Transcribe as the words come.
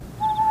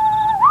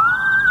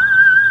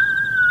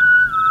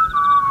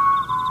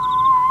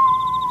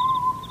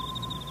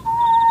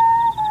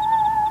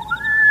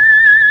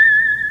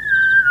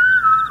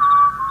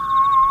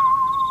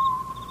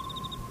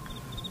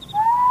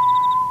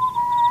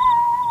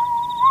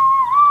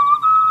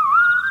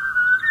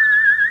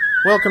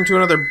Welcome to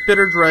another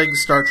Bitter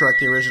Dregs Star Trek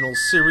The Original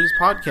Series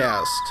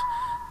podcast.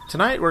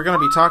 Tonight we're going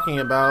to be talking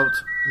about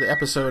the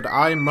episode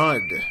I,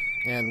 Mud.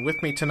 And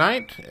with me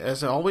tonight,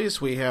 as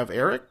always, we have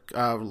Eric,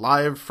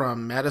 live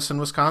from Madison,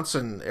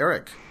 Wisconsin.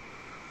 Eric.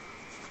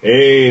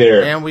 Hey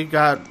there. And we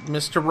got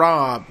Mr.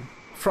 Rob,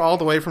 all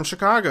the way from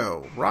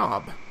Chicago.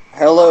 Rob.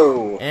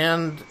 Hello.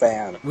 And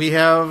fan. We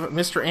have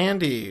Mr.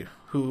 Andy,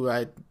 who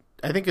I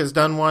think has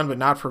done one, but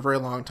not for a very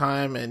long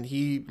time. And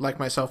he, like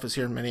myself, is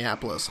here in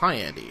Minneapolis. Hi,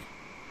 Andy.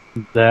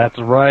 That's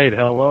right.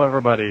 Hello,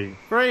 everybody.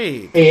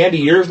 Great. Hey, Andy,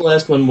 your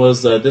last one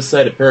was This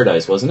Side of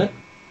Paradise, wasn't it?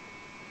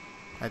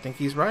 I think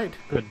he's right.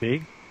 Could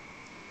be.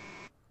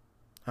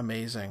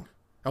 Amazing.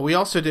 And we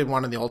also did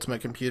one on the Ultimate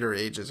Computer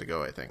ages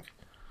ago, I think.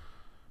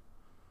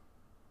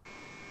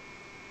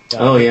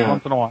 Yeah.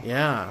 Once in a while.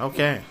 Yeah,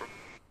 okay.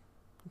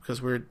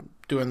 Because we're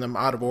doing them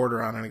out of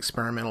order on an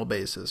experimental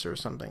basis or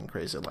something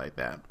crazy like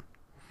that.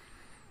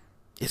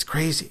 It's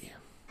crazy.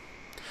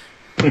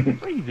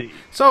 Crazy.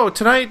 So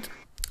tonight,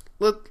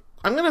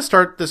 I'm going to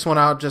start this one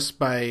out just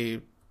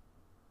by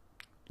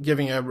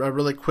giving a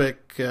really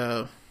quick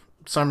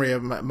summary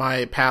of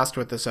my past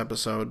with this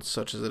episode,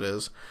 such as it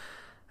is.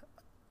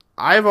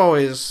 I've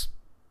always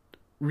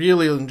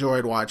really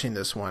enjoyed watching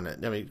this one.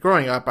 I mean,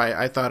 growing up,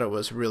 I thought it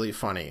was really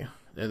funny.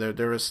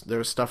 There was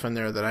stuff in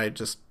there that I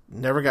just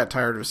never got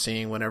tired of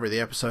seeing whenever the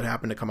episode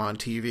happened to come on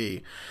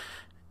TV.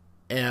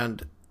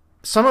 And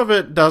some of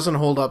it doesn't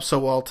hold up so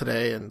well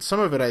today, and some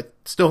of it I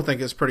still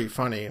think is pretty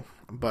funny,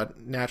 but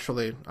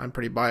naturally I'm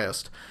pretty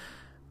biased.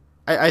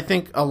 I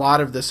think a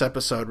lot of this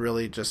episode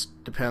really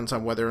just depends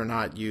on whether or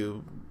not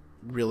you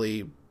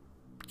really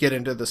get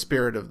into the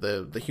spirit of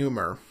the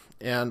humor.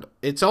 And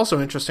it's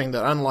also interesting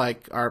that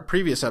unlike our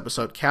previous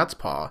episode, Cat's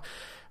Paw,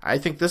 I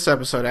think this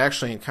episode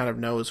actually kind of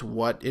knows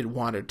what it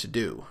wanted to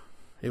do.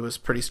 It was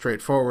pretty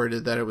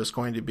straightforward that it was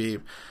going to be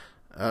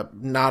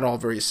not all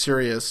very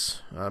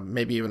serious,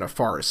 maybe even a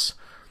farce,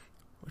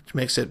 which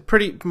makes it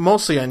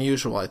mostly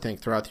unusual, I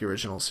think, throughout the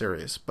original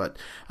series. But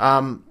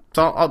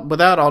with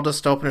that, I'll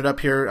just open it up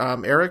here.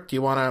 Eric, do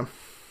you want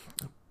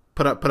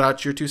to put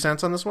out your 2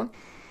 cents on this one?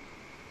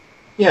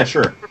 Yeah,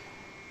 sure.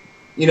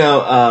 You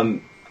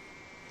know,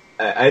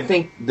 I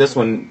think this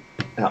one,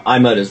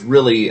 iMud, is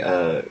really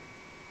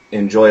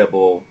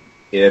enjoyable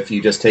if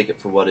you just take it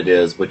for what it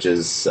is, which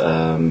is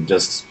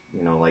just,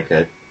 like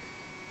a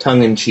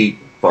tongue-in-cheek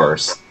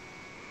farce.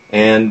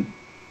 And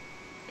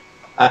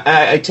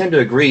I tend to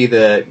agree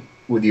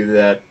with you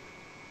that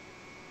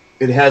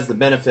it has the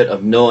benefit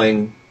of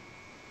knowing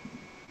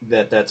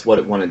that that's what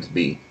it wanted to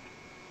be.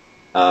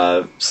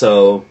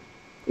 So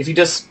if you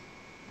just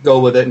go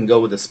with it and go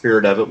with the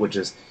spirit of it, which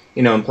is,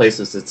 in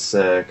places it's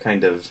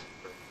kind of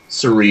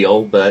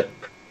surreal, but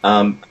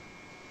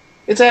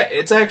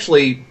it's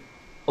actually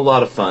a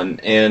lot of fun.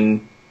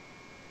 And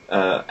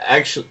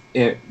actually,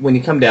 when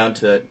you come down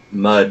to it,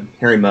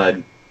 Harry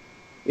Mudd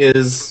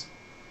is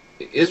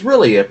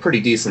really a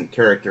pretty decent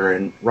character,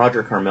 and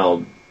Roger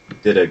Carmel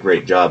did a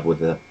great job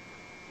with it.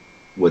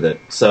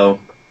 So,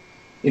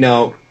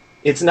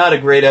 it's not a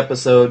great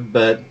episode,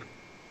 but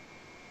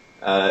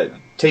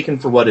taken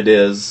for what it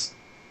is,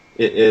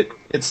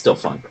 it's still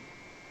fun.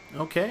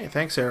 Okay,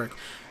 thanks, Eric.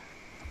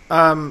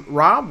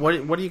 Rob,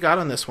 what do you got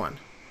on this one?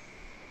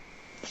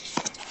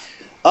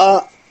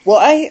 Well,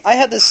 I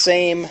had the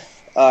same,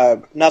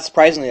 not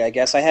surprisingly, I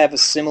guess, I have a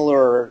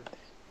similar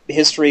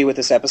history with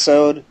this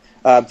episode,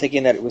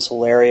 thinking that it was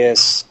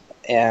hilarious,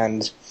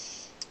 and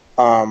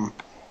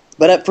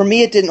but for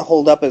me it didn't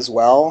hold up as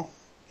well,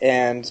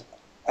 and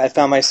I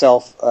found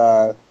myself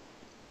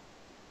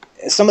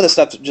some of the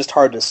stuff just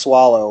hard to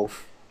swallow,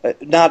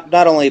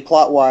 not only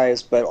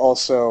plot-wise, but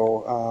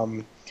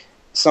also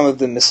some of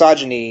the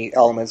misogyny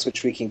elements,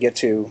 which we can get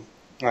to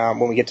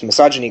when we get to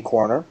Misogyny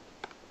Corner.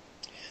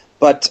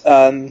 But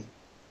and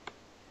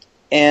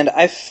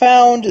I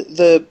found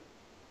the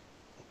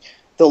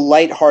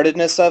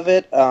lightheartedness of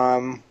it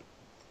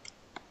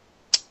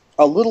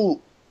a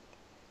little.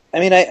 I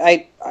mean,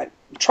 I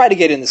try to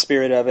get in the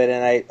spirit of it,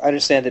 and I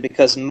understand that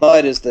because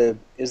Mudd is the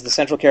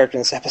central character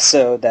in this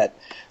episode, that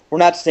we're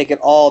not to take it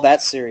all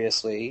that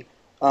seriously.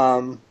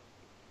 But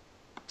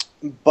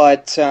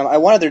I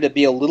wanted there to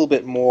be a little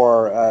bit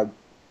more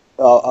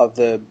of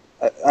the.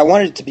 I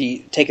wanted it to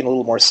be taken a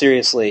little more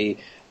seriously.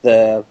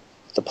 The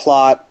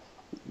plot,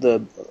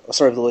 the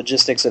sort of the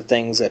logistics of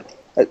things, that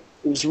it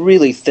was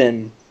really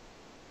thin.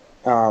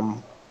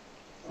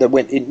 That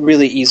went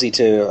really easy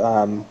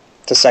to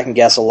second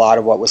guess a lot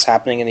of what was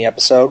happening in the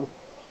episode.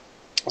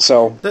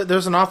 So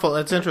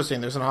it's interesting.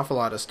 There's an awful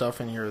lot of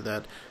stuff in here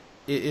that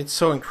it's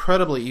so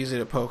incredibly easy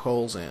to poke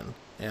holes in,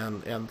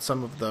 and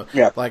some of the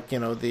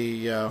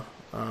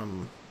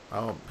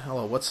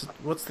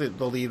what's the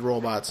lead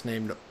robot's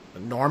name?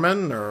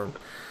 Norman or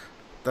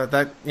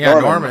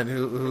Norman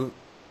who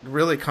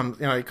really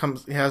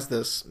he has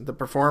this, the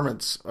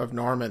performance of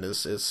Norman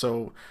is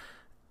so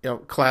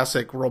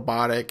classic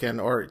robotic, and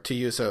or to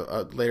use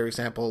a later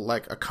example,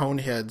 like a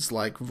Coneheads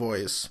like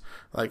voice,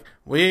 like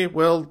we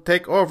will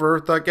take over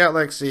the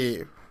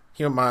galaxy,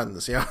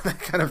 humans, that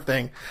kind of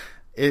thing.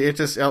 it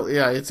just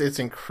it's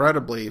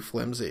incredibly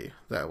flimsy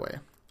that way.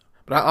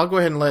 But I'll go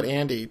ahead and let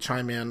Andy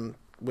chime in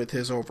with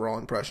his overall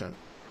impression.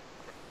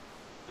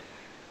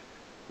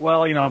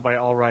 Well, by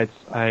all rights,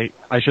 I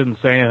shouldn't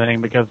say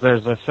anything because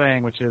there's a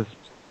saying which is,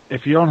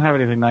 if you don't have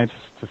anything nice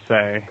to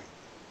say,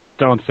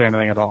 don't say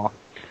anything at all.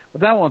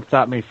 But that won't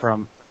stop me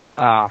from,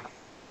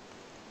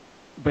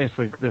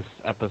 basically this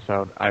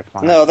episode, I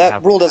find. No,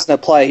 that rule doesn't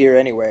apply here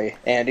anyway,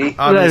 Andy.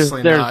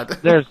 Obviously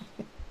not. There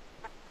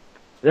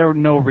are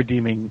no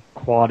redeeming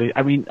quality.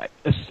 I mean,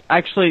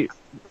 actually,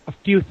 a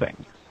few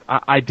things.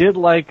 I did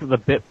like the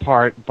bit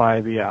part by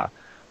the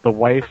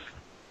wife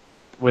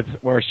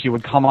where she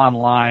would come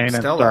online and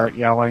start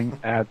yelling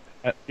at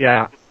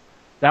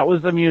that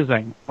was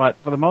amusing. But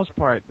for the most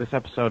part, this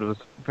episode was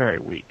very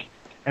weak,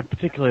 and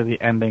particularly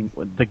the ending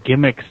with the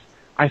gimmicks.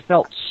 I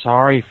felt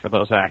sorry for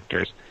those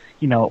actors.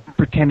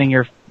 Pretending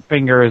your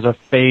finger is a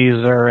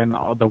phaser and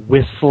all the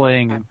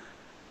whistling.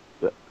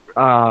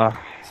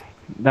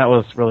 That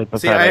was really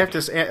pathetic. See, I have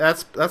to say,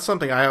 that's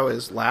something I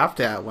always laughed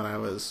at when I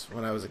was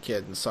a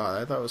kid and saw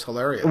it. I thought it was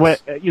hilarious.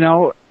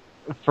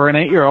 For an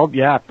 8-year-old,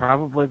 yeah,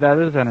 probably that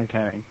is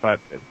entertaining, but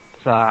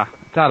it's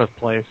out of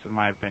place in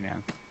my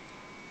opinion.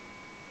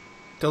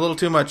 It's a little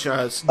too much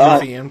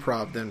goofy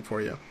improv then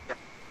for you.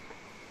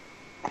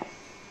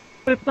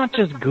 But it's not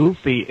just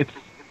goofy.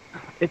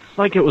 It's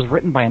like it was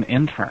written by an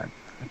intern.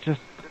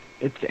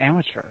 It's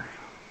amateur.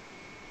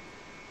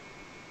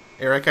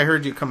 Eric, I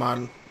heard you come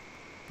on.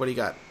 What do you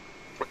got?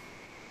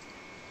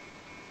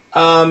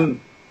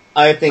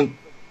 I think.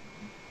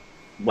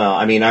 Well,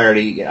 I mean, I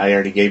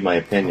already gave my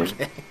opinion.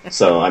 Okay.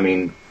 So, I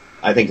mean,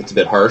 I think it's a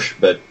bit harsh,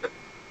 but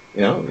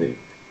if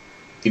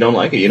you don't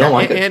like it, you don't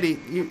like it. Andy,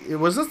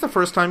 was this the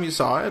first time you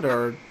saw it,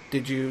 or do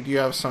you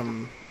have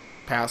some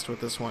past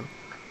with this one?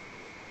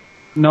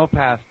 No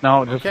past.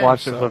 No, just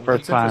watched it for the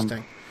first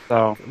time.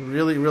 So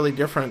really, really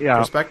different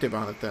perspective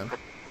on it then.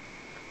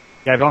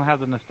 Yeah, I don't have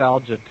the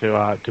nostalgia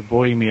to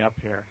buoy me up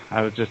here.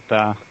 I was just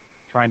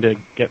trying to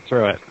get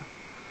through it.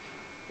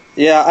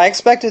 Yeah, I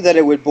expected that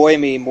it would buoy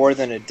me more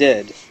than it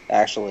did,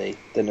 actually,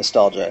 the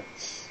nostalgia.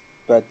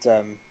 But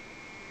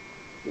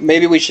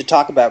maybe we should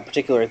talk about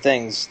particular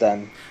things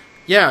then.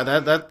 Yeah,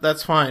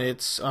 that's fine.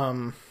 It's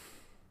why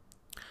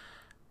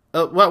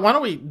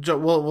don't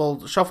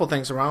we'll shuffle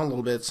things around a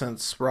little bit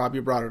since Rob,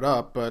 you brought it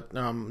up, but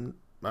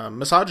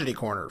Misogyny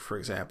Corner, for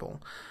example.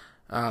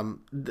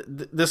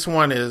 This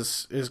one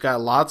is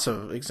got lots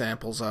of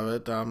examples of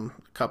it.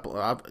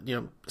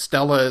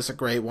 Stella is a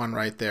great one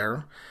right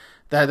there.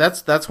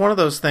 That's one of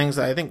those things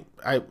that I think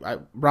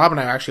Rob and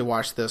I actually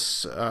watched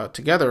this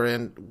together,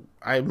 and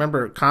I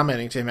remember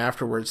commenting to him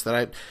afterwards that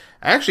I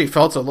actually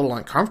felt a little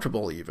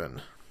uncomfortable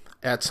even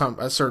at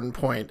a certain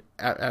point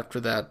after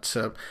that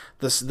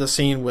the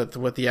scene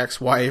with the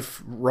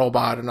ex-wife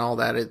robot and all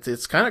that.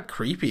 It's kind of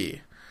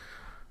creepy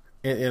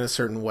in a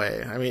certain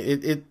way. I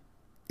mean,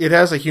 it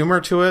has a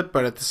humor to it,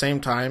 but at the same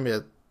time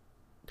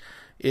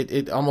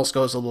it almost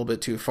goes a little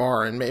bit too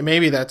far, and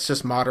maybe that's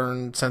just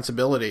modern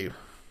sensibility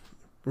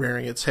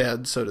rearing its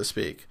head, so to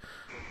speak.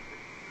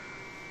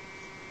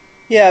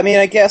 Yeah, I mean,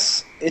 I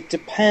guess it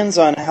depends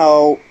on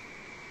how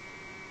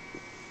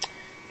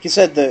you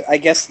said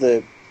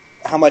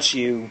how much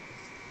you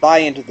buy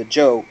into the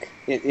joke,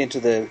 into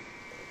the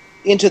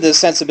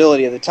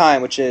sensibility of the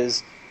time, which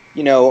is,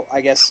 I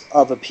guess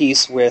of a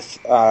piece with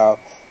all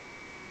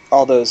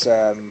those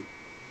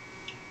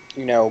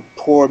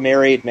poor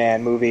married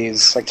man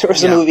movies. Like there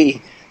was a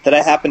movie that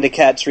I happened to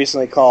catch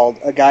recently called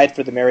A Guide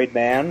for the Married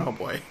Man. Oh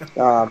boy.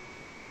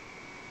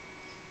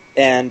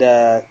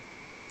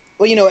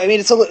 I mean,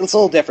 it's a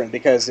little different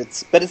because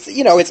it's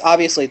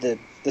obviously the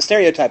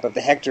stereotype of the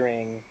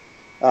hectoring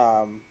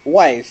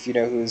wife,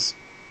 who's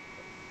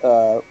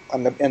and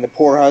the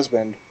poor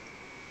husband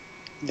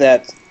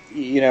that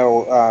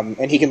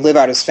and he can live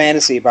out his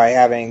fantasy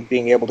by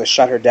being able to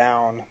shut her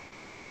down,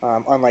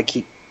 unlike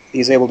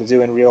he's able to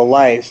do in real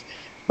life.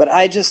 But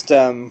I just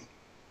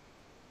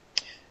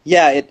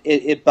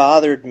it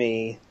bothered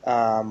me.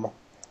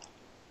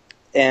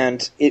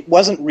 And it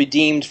wasn't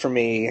redeemed for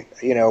me,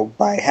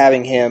 by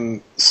having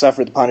him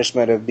suffer the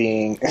punishment of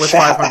being with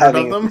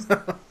 500 of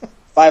them.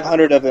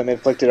 500 of them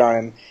inflicted on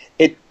him.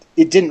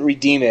 It didn't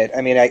redeem it. I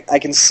mean, I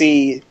can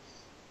see.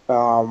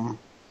 I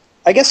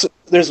guess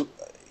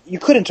you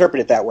could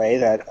interpret it that way.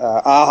 That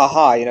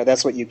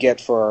that's what you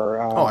get for.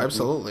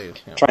 Absolutely.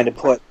 Trying to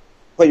put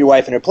your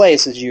wife in her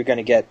place is you're going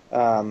to get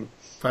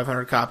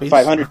 500 copies,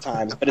 500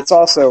 times. But it's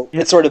also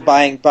it's sort of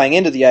buying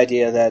into the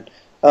idea that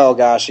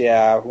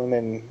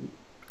women.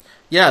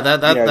 Yeah,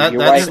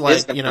 that's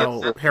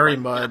like Harry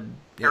Mudd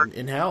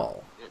in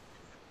hell.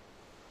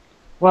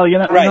 Well,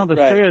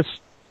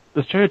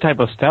 the stereotype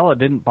of Stella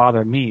didn't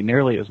bother me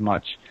nearly as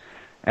much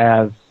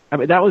as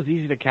that was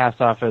easy to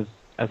cast off as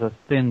a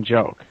thin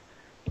joke,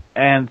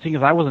 and seeing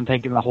as I wasn't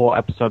taking the whole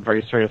episode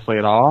very seriously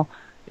at all,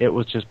 it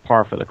was just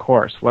par for the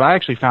course. What I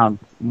actually found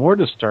more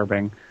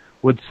disturbing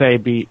would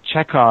be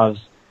Chekhov's,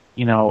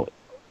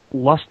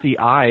 lusty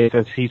eyes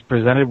as he's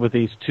presented with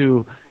these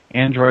two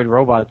android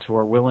robots who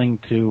are willing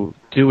to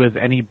do his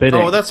any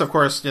bidding. Oh, that's of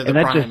course the And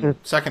that prime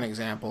just- second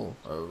example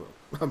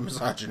of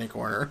misogyny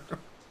corner.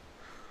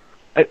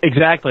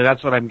 Exactly,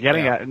 that's what I'm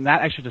getting Yeah. at, and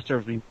that actually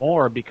disturbs me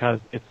more because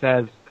it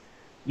says,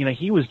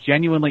 he was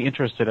genuinely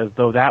interested, as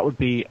though that would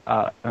be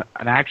an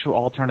actual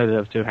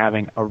alternative to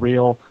having a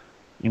real,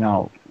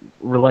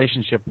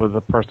 relationship with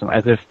a person,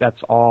 as if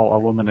that's all a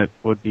woman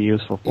would be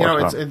useful for.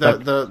 It's So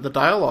the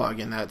dialogue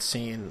in that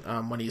scene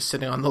when he's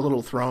sitting on the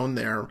little throne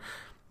there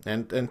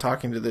and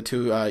talking to the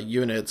two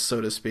units,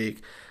 so to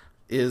speak.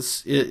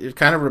 It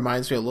kind of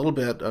reminds me a little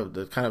bit of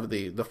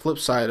the flip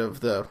side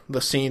of the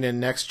scene in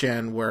Next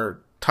Gen where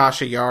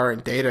Tasha Yar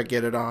and Data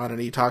get it on, and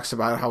he talks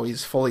about how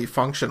he's fully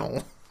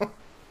functional.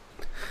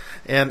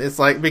 And it's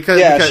like,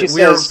 because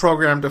we are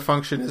programmed to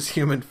function as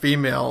human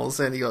females,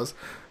 and he goes,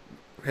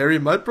 Harry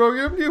Mudd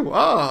programmed you?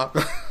 Ah.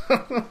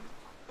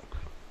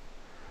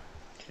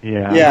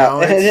 yeah.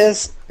 Yeah, and it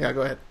is. Yeah,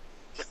 go ahead.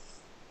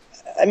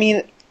 I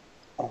mean,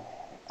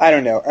 I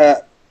don't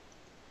know.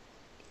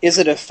 Is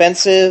it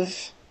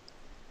offensive?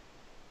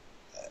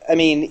 I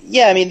mean,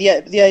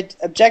 the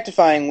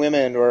objectifying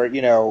women, or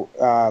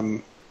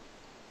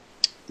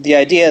the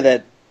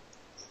idea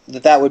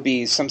that would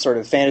be some sort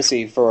of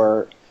fantasy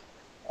for,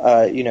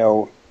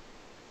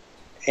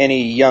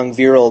 any young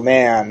virile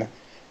man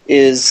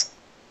is,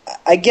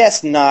 I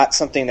guess, not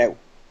something that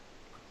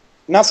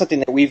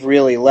we've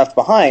really left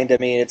behind. I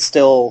mean, I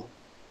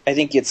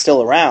think it's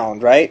still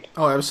around, right?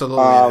 Oh,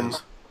 absolutely. It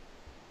is.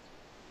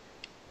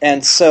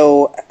 And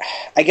so,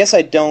 I guess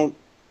I don't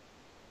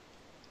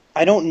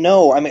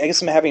know. I mean, I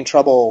guess I'm having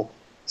trouble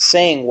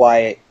saying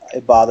why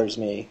it bothers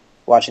me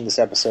watching this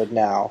episode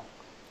now.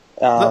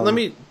 Let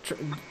me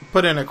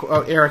put in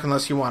Eric,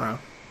 unless you want to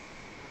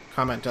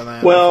comment on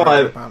that.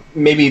 Well,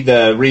 maybe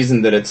the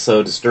reason that it's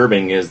so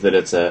disturbing is that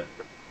it's a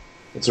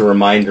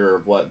reminder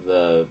of what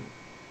the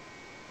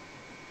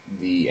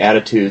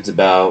attitudes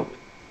about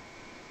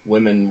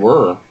women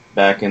were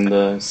back in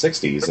the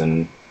 60s.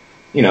 And,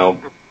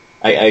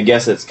 I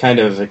guess it's kind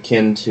of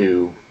akin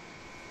to,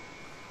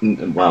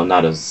 well,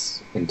 not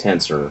as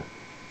intense or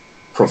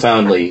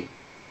profoundly,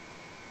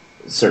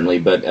 certainly,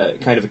 but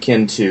kind of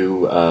akin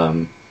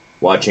to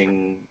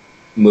watching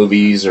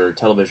movies or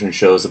television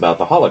shows about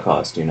the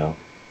Holocaust.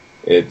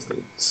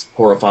 It's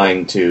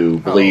horrifying to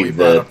believe we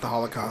brought that up the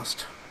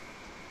Holocaust.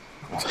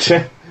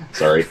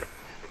 Sorry,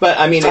 but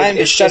I mean, time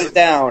to it's shut just, it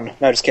down.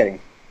 No, just kidding.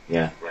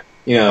 Yeah,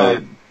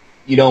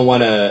 you don't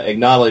want to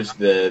acknowledge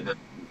that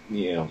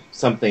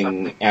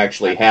something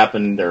actually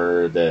happened,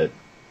 or that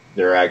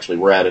there actually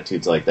were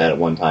attitudes like that at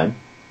one time.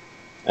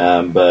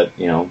 But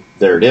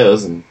there it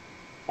is, and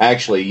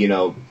actually,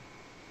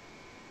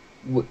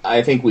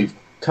 I think we've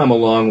come a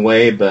long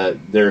way,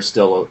 but there's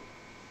still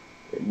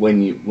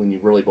when you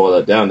really boil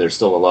it down, there's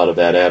still a lot of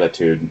that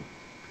attitude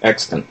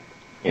extant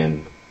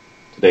in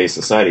today's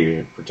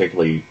society,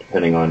 particularly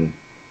depending on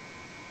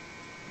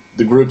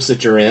the groups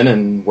that you're in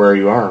and where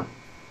you are.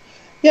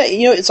 Yeah,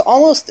 it's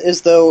almost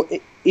as though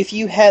if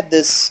you did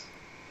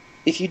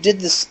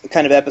this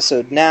kind of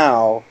episode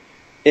now,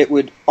 it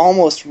would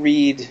almost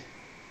read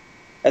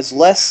as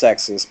less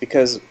sexist,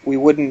 because we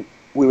would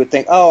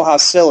think, oh, how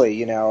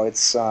silly,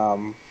 it's.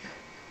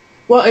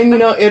 Well, and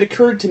it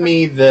occurred to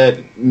me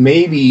that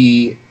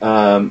maybe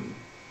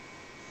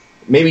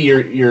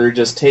you're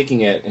just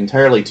taking it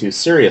entirely too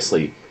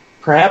seriously.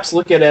 Perhaps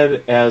look at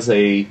it as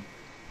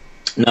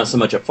not so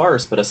much a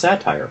farce, but a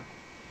satire.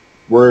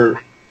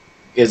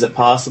 Is it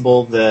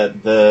possible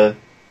that the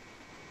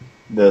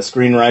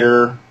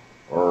screenwriter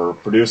or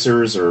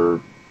producers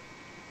or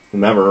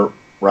whomever,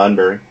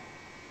 Roddenberry,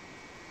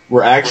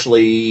 were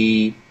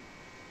actually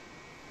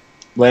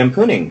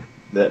lampooning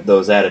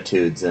those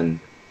attitudes and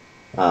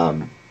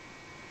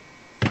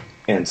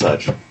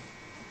such?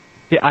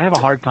 Yeah, I have a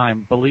hard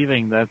time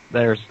believing that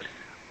there's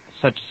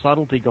such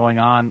subtlety going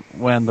on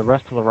when the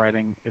rest of the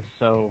writing is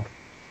so,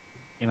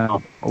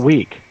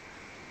 weak.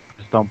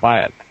 Just don't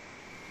buy it.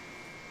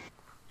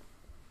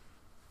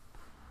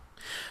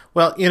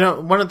 Well,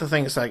 one of the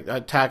things I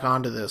tack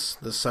onto this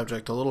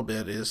subject a little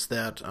bit is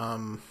that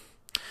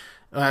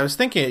I was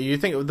thinking, you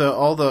think of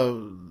all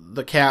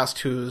the cast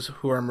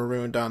who are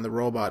marooned on the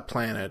robot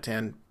planet,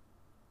 and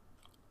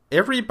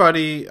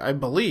everybody, I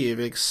believe,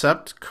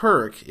 except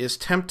Kirk, is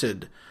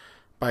tempted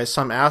by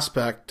some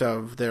aspect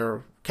of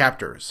their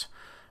captors.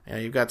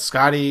 You've got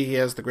Scotty, he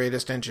has the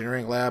greatest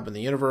engineering lab in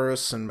the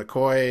universe, and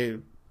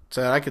McCoy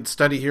said, I could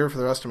study here for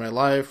the rest of my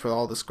life with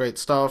all this great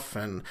stuff,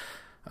 and,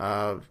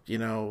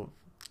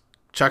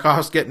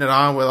 Chekhov's getting it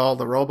on with all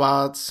the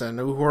robots, and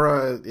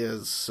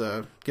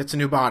Uhura gets a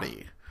new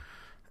body.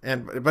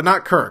 But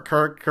not Kirk.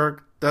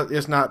 Kirk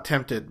is not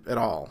tempted at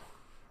all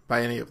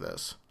by any of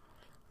this.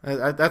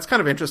 That's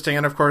kind of interesting,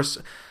 and of course,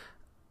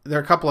 there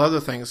are a couple other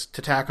things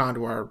to tack on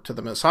to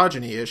the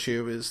misogyny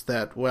issue. Is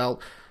that,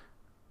 well,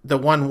 the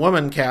one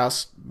woman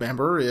cast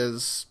member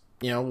is,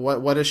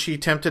 what is she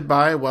tempted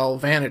by? Well,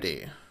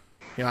 vanity.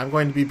 I'm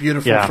going to be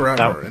beautiful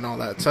forever and all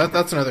that. So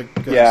that's another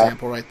good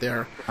example right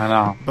there. I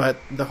know. But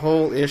the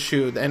whole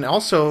issue, and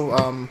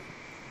also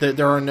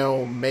there are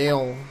no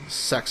male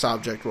sex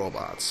object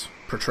robots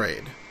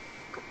portrayed.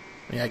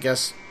 I mean, I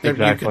guess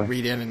Exactly. you could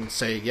read in and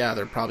say, yeah,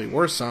 there probably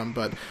were some,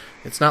 but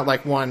it's not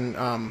like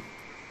one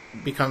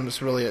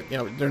becomes really,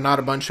 they're not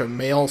a bunch of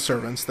male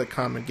servants that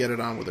come and get it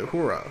on with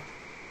Uhura.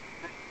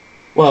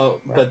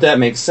 Well, but that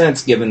makes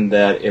sense given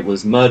that it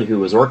was Mudd who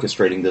was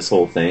orchestrating this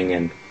whole thing,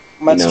 and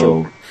That's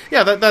true.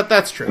 Yeah,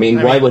 that's true. I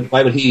mean, why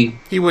would he?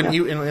 He wouldn't,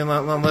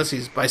 unless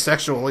he's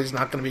bisexual, he's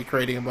not going to be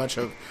creating a bunch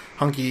of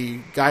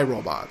hunky guy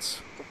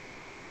robots.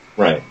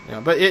 Right.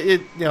 But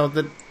the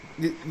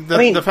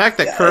fact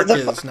that Kirk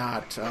is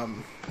not,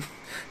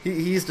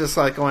 he's just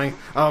like going,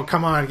 oh,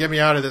 come on, get me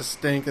out of this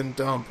stinking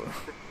dump.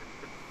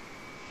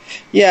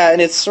 Yeah,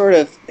 and it's sort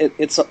of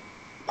it's a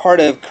part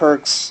of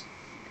Kirk's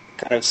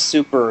kind of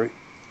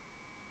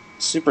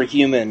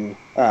superhuman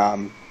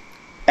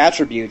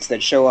attributes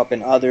that show up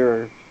in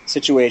other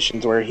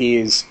situations where he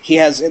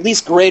has at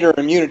least greater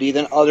immunity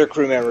than other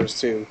crew members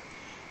to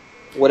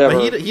whatever.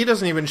 But he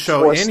doesn't even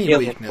show any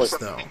weakness,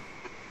 though.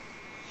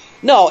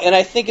 No, and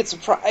I think it's a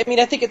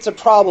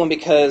problem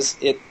because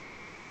it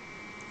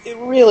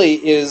really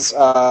is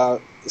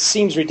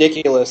seems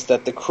ridiculous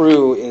that the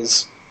crew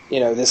is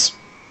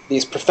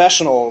these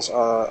professionals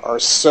are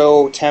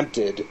so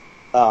tempted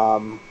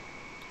by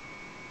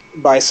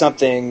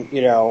something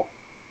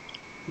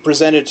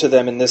presented to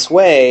them in this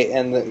way,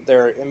 and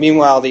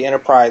meanwhile the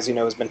Enterprise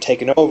has been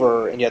taken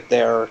over, and yet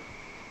they're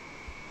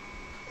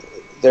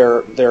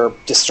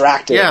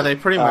distracted. Yeah, they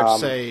pretty much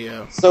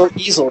say so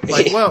easily.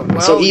 Like,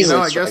 well, so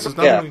easily I guess there's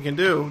nothing we can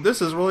do. This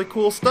is really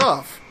cool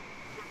stuff.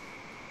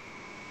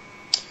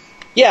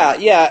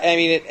 Yeah. I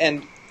mean,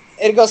 and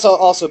it goes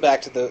also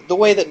back to the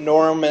way that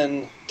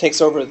Norman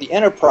takes over the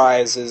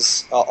Enterprise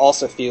is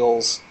also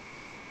feels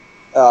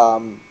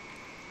kind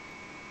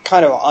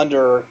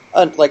of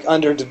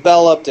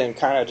underdeveloped and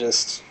kind of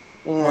just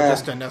or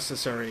just a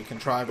necessary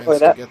contrivance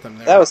to get them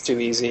there. That was too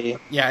easy.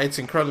 Yeah, it's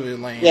incredibly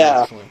lame.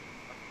 Yeah. Actually.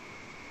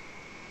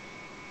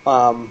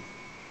 And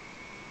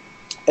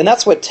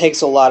that's what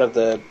takes a lot of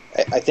the,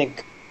 I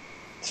think,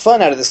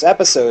 fun out of this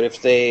episode.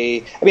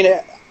 I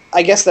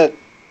guess that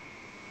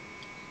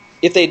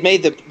if they'd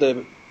made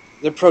the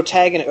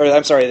protagonist, or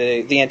I'm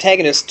sorry, the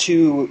antagonist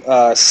too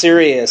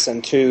serious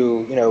and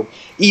too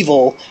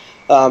evil,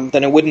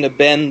 then it wouldn't have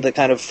been the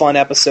kind of fun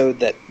episode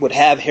that would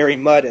have Harry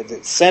Mudd at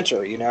its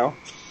center.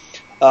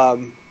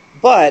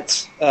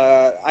 But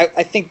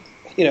I think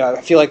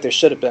I feel like there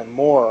should have been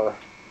more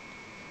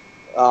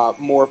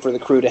for the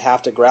crew to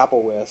have to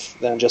grapple with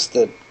than just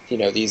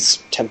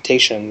these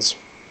temptations,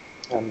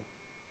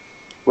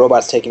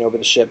 robots taking over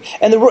the ship,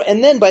 and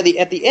then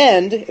at the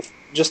end,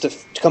 just to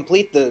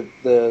complete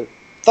the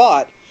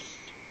thought,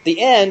 the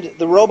end,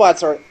 the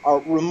robots are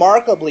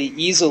remarkably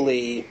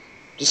easily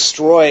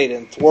destroyed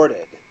and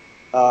thwarted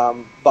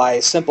by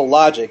simple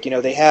logic.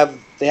 They have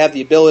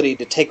the ability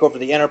to take over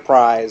the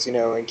Enterprise,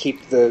 and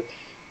keep the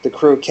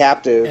crew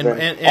captive,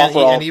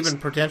 and even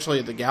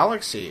potentially the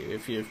galaxy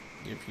if you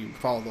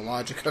follow the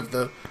logic of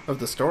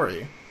the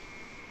story.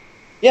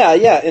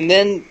 Yeah,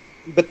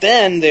 but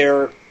then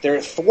they're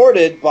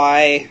thwarted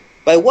by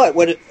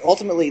what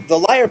ultimately the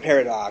liar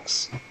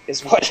paradox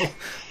is what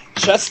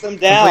shuts them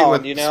down.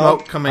 With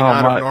smoke coming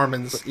out of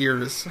Norman's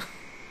ears.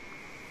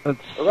 That's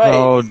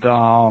so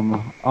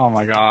dumb. Oh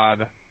my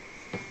god.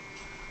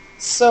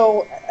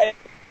 So I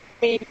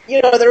mean,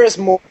 there is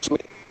more to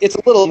it. It's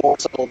a little more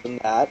subtle than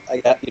that.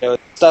 I guess,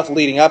 stuff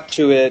leading up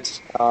to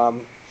it.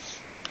 And,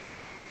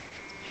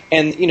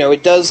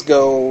 it does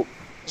go,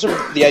 sort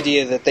of the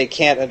idea that they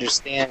can't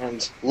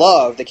understand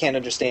love, they can't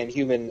understand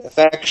human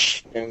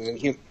affection, and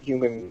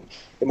human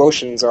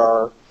emotions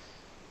are,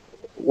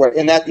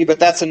 but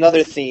that's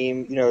another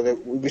theme,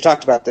 that we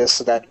talked about this,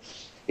 so that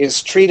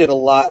is treated a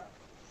lot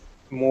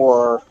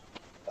more,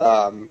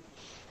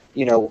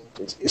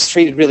 is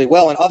treated really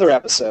well in other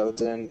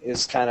episodes, and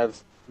is kind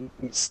of,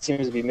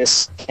 seems to be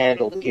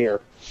mishandled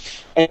here.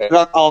 And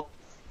I'll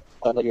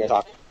let you guys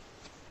talk.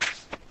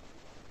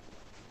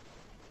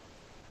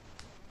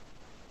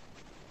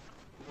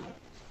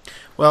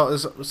 Well,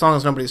 as long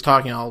as nobody's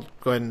talking, I'll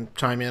go ahead and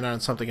chime in on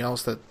something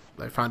else that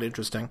I found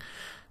interesting.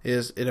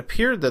 Is it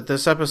appeared that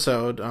this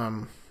episode,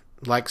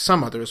 like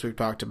some others we've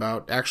talked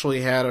about,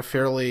 actually had a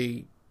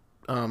fairly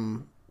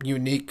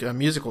unique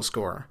musical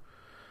score.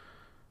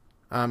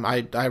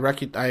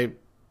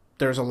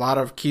 There's a lot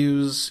of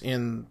cues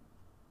in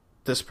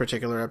this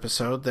particular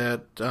episode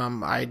that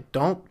I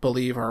don't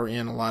believe are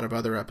in a lot of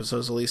other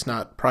episodes, at least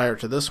not prior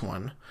to this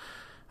one.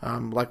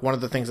 Like one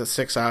of the things that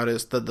sticks out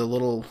is the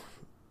little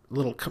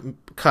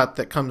cut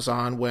that comes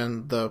on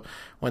when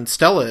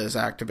Stella is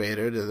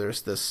activated.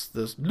 There's this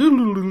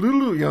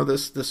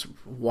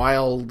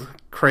wild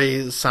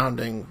craze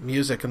sounding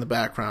music in the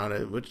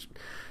background, which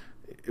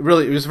it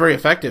was very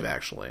effective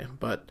actually,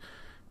 but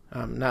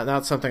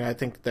not something I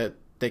think that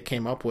they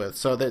came up with.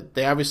 So that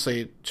they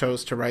obviously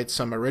chose to write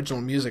some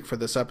original music for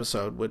this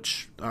episode,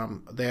 which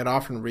they had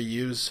often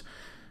reused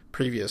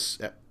previous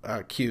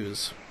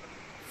cues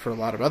for a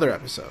lot of other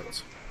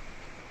episodes.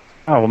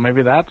 Oh, well,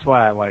 maybe that's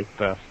why I liked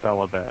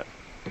Stella bit.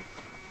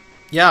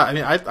 Yeah, I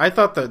mean, I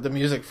thought that the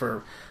music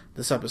for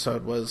this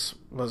episode was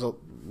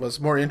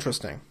more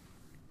interesting.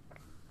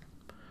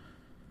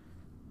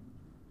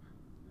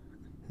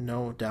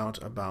 No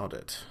doubt about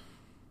it.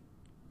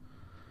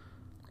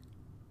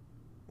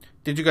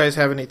 Did you guys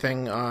have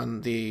anything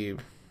on the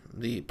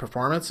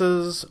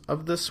performances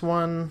of this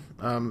one?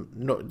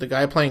 The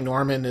guy playing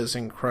Norman is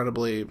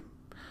incredibly,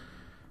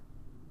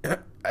 I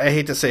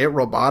hate to say it,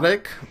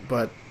 robotic,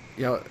 but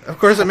of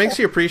course it makes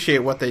you appreciate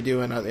what they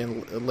do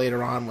in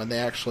later on when they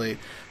actually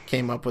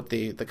came up with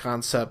the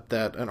concept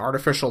that an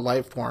artificial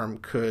life form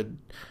could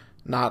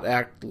not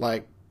act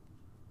like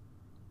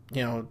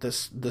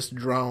this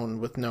drone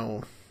with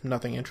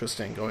nothing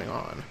interesting going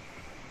on.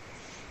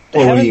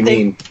 Well, what do you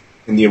mean?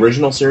 In the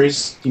original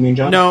series, do you mean,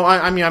 John? No,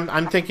 I mean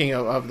I'm thinking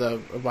of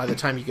by the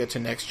time you get to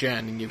Next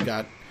Gen and you've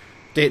got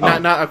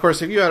not of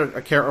course if you had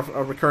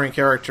a recurring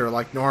character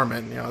like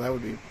Norman, that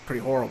would be pretty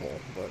horrible.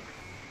 But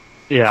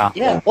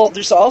yeah. Well,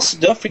 there's also,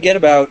 don't forget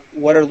about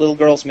what are little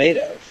girls made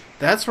of.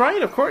 That's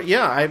right, of course.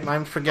 Yeah,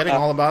 I'm forgetting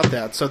all about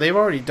that. So they've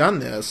already done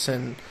this,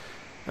 and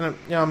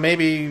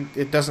maybe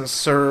it doesn't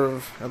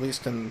serve, at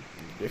least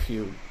if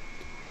you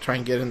try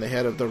and get in the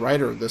head of the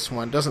writer of this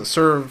one, doesn't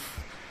serve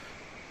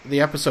the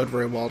episode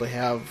very well to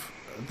have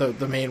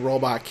the main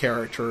robot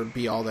character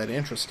be all that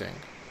interesting.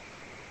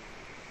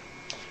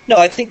 No,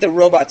 I think the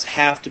robots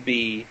have to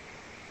be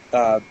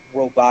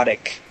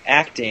robotic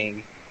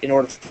acting in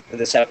order for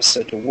this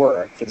episode to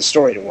work, for the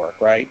story to work,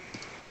 right?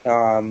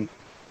 Mm-hmm.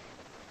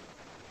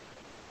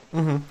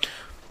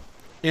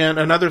 And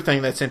another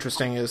thing that's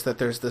interesting is that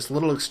there's this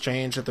little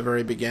exchange at the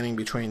very beginning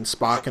between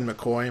Spock and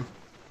McCoy,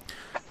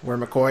 where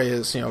McCoy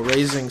is,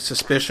 raising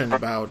suspicion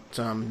about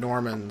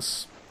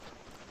Norman's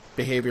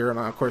behavior, and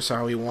of course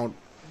how he won't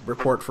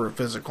report for a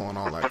physical and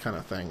all that kind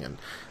of thing, and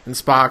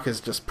Spock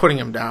is just putting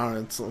him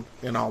down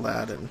and all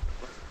that, and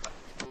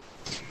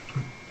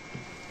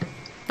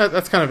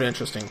that's kind of an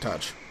interesting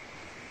touch.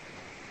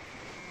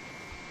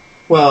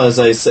 Well, as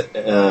I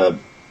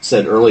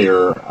said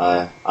earlier,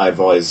 I've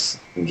always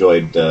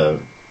enjoyed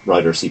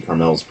Ryder C.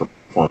 Carmel's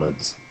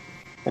performance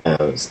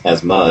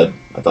as Mudd.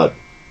 I thought,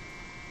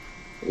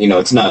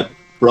 it's not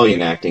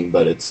brilliant acting,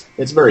 but it's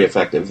very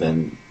effective,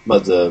 and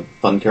Mudd's a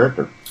fun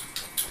character.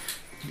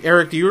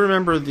 Eric, do you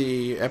remember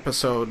the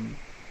episode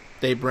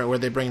where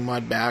they bring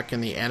Mudd back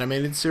in the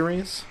animated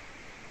series?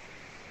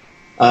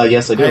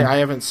 Yes, I do. I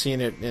haven't seen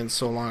it in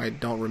so long, I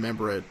don't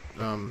remember it.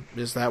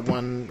 Is that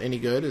one any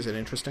good? Is it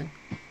interesting?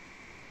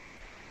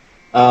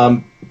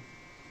 I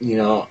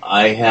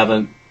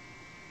haven't.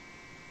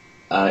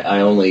 I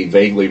only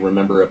vaguely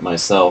remember it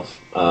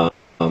myself. I'll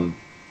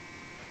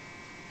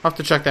have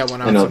to check that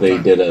one out. I know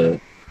sometime. They did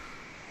a.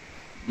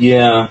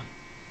 Yeah,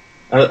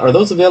 are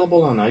those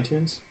available on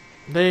iTunes?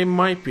 They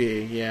might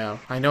be. Yeah,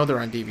 I know they're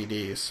on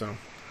DVD, so.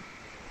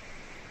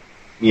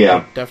 Yeah,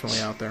 they're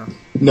definitely out there.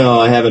 No,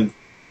 I haven't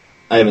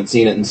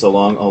seen it in so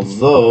long.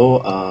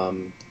 Although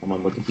I'm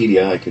on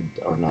Wikipedia, I could,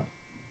 or not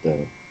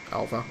the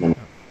Alpha.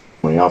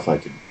 Memory Alpha, I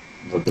could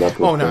look it up.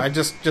 Oh no, I'm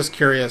just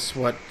curious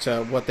what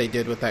they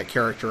did with that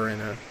character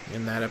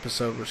in that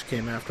episode, which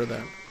came after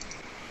that.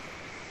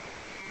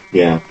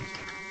 Yeah.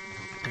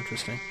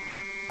 Interesting.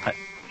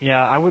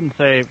 I wouldn't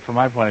say, from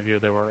my point of view,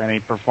 there were any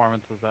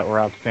performances that were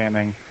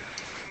outstanding.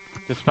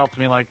 Just felt to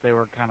me like they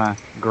were kind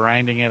of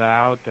grinding it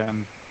out,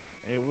 and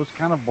it was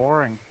kind of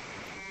boring.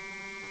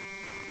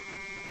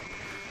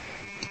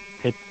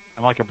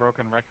 I'm like a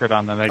broken record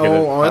on the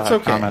negative that's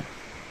okay. comment.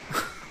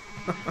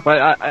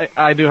 But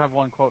I do have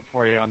one quote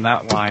for you on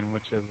that line,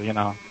 which is,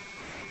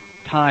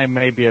 time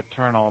may be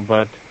eternal,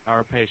 but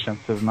our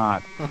patience is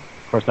not.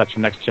 Of course, that's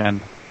your Next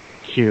Gen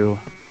cue.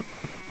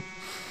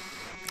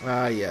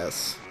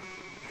 Yes.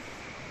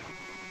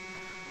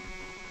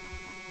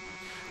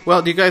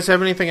 Well, do you guys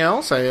have anything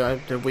else?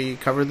 Did we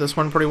cover this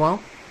one pretty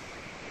well?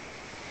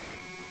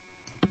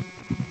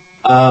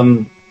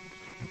 I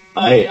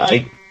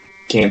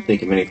can't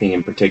think of anything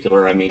in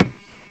particular. I mean,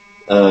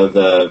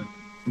 the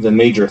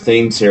major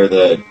themes here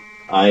that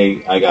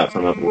I got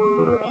from it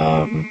were,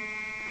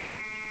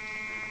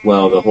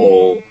 the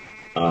whole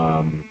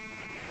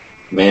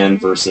man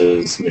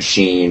versus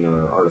machine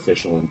or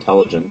artificial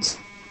intelligence,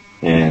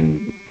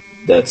 and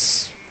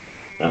that's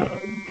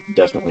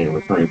definitely a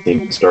recurring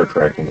theme in Star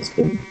Trek, and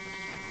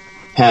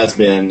has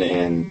been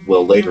and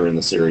will later in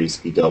the series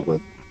be dealt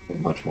with in a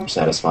much more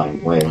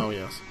satisfying way. Oh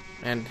yes,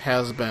 and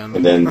has been.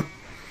 And then,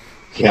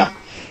 yeah,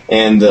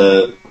 and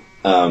the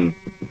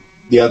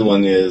other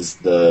one is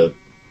the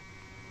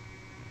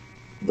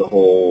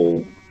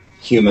whole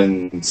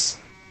humans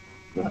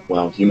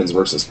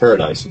versus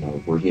paradise.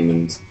 Were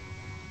humans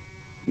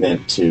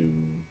meant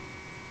to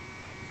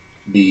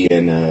be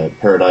in a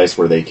paradise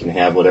where they can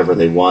have whatever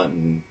they want,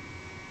 and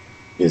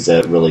is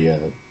that really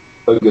a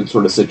good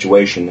sort of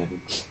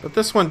situation? But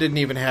this one didn't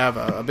even have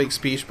a big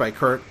speech by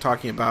Kirk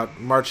talking about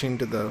marching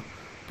to the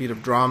beat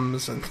of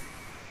drums and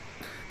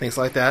things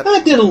like that.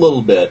 I did a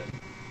little bit.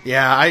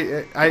 Yeah,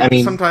 I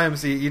mean,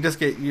 sometimes you just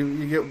get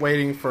you get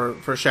waiting for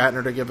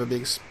Shatner to give a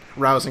big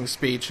rousing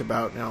speech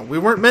about we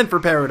weren't meant for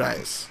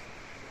paradise.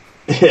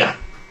 Yeah.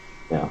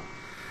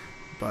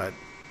 But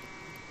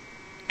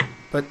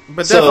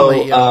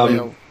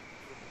definitely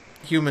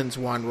humans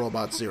 1,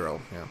 robots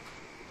 0. Yeah.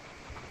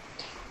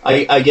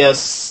 I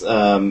guess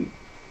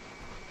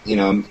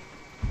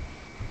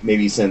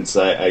maybe since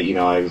I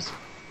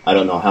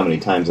don't know how many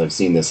times I've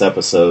seen this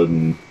episode,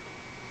 and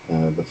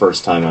the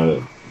first time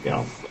I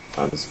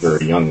was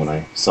very young when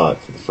I saw it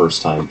for the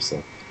first time,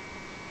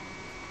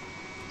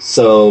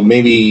 so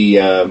maybe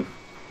the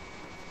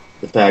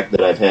fact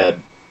that I've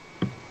had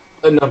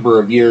a number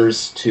of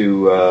years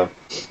to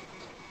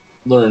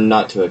learn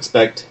not to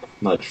expect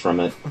much from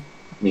it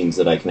means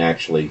that I can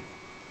actually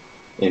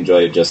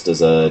enjoy it just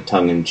as a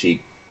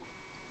tongue-in-cheek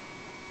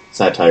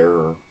satire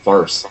or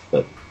farce.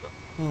 But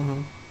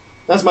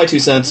that's my 2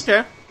 cents.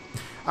 Okay.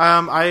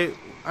 I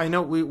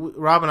know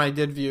Rob and I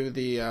did view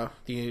the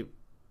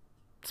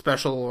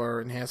special or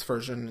enhanced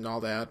version and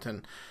all that,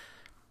 and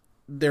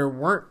there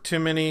weren't too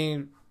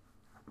many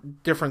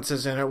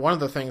differences in it. One of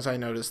the things I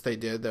noticed they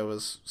did that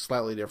was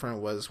slightly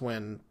different was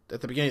when,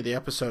 at the beginning of the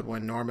episode,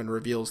 when Norman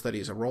reveals that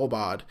he's a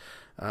robot,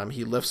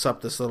 he lifts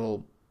up this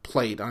little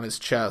plate on his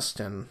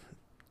chest, and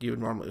you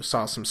normally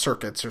saw some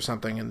circuits or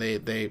something, and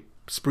they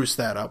spruced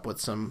that up with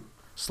some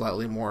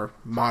slightly more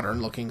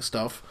modern looking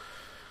stuff.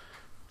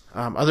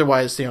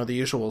 Otherwise, the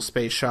usual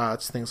space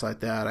shots, things like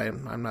that,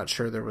 I'm not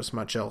sure there was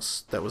much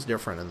else that was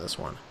different in this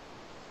one.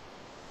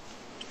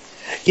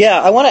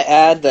 Yeah, I want to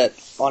add that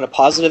on a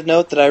positive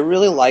note that I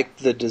really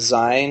liked the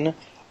design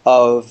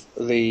of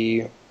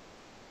the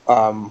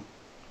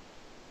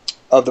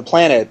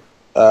planet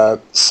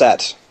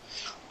set.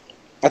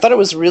 I thought it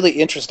was really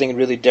interesting and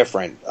really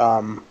different.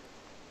 And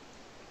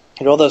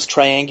all those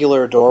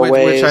triangular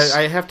doorways. Which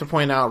I have to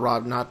point out,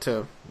 Rob, not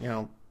to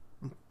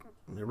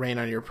rain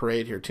on your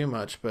parade here too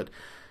much, but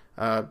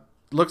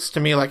looks to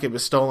me like it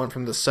was stolen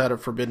from the set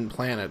of Forbidden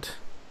Planet.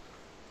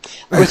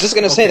 I was just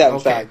going to say that, in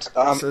fact.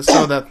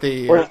 So that the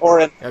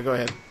yeah, go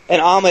ahead. An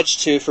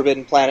homage to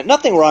Forbidden Planet.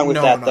 Nothing wrong with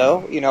that,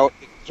 though.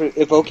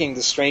 Evoking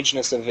the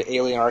strangeness of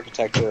alien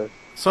architecture.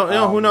 So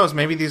who knows?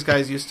 Maybe these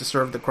guys used to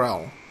serve the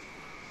Krell.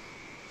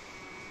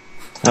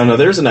 I don't know.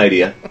 There's an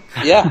idea.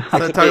 Yeah.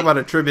 So talk about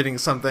attributing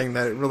something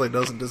that it really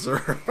doesn't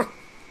deserve.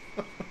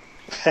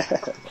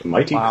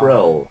 Mighty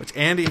Krell. Which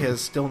Andy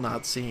has still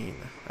not seen.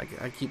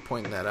 I keep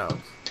pointing that out.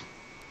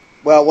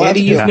 Well,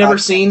 Andy, you've never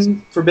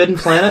seen Forbidden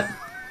Planet?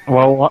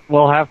 Well,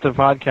 we'll have to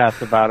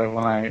podcast about it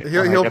when I.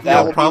 He'll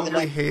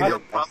probably hate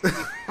it.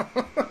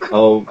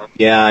 Oh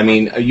yeah, I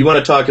mean, you want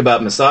to talk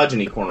about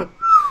misogyny corner?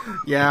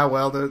 Yeah,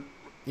 well,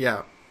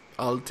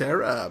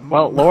 Altera.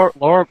 Well,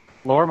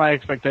 lower my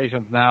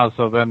expectations now,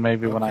 so then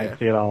maybe when I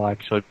see it, I'll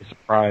actually be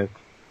surprised.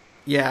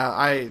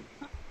 Yeah,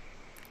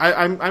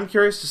 I'm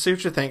curious to see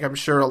what you think. I'm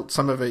sure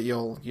some of it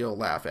you'll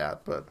laugh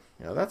at, but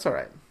that's all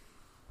right.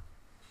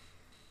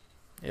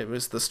 It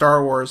was the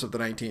Star Wars of the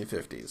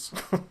 1950s.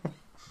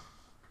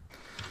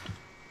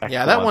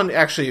 Yeah, that one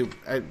actually.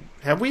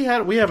 We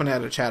haven't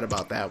had a chat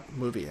about that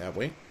movie, have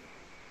we?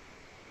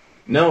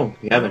 No,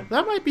 we haven't.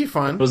 That might be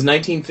fun. It was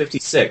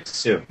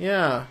 1956 too.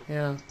 Yeah.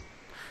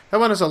 That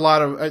one is a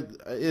lot of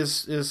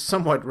is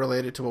somewhat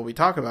related to what we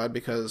talk about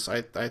because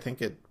I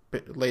think it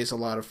lays a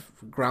lot of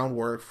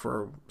groundwork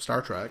for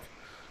Star Trek.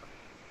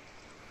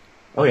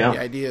 Oh yeah, the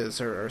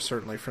ideas are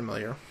certainly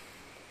familiar.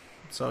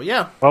 So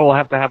yeah. Well, we'll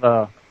have to have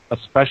a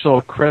special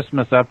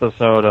Christmas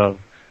episode of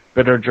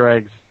Bitter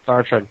Dregs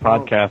Star Trek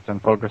podcast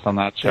and focus on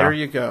that show. There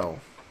you go.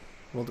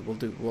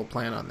 We'll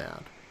plan on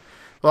that.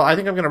 Well, I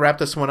think I'm going to wrap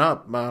this one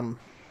up.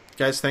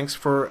 Guys, thanks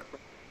for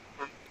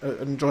an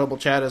enjoyable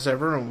chat as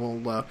ever, and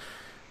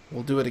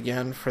we'll do it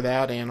again for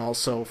that, and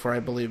also for, I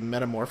believe,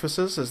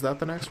 Metamorphosis. Is that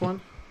the next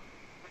one?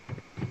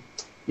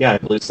 Yeah, I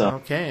believe so.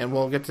 Okay, and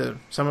we'll get to,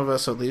 some of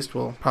us at least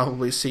will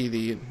probably see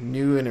the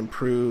new and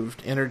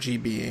improved Energy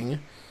Being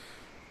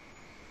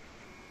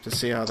to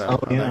see how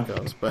that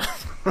goes.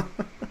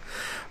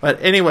 But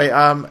anyway,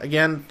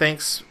 again,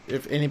 thanks.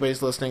 If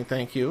anybody's listening,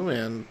 thank you,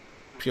 and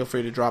feel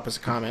free to drop us a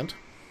comment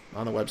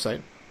on the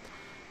website.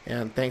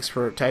 And thanks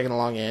for tagging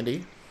along,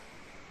 Andy.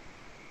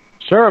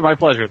 Sure, my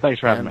pleasure. Thanks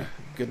for having me.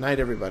 Good night,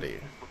 everybody.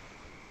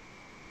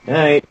 Good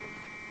night.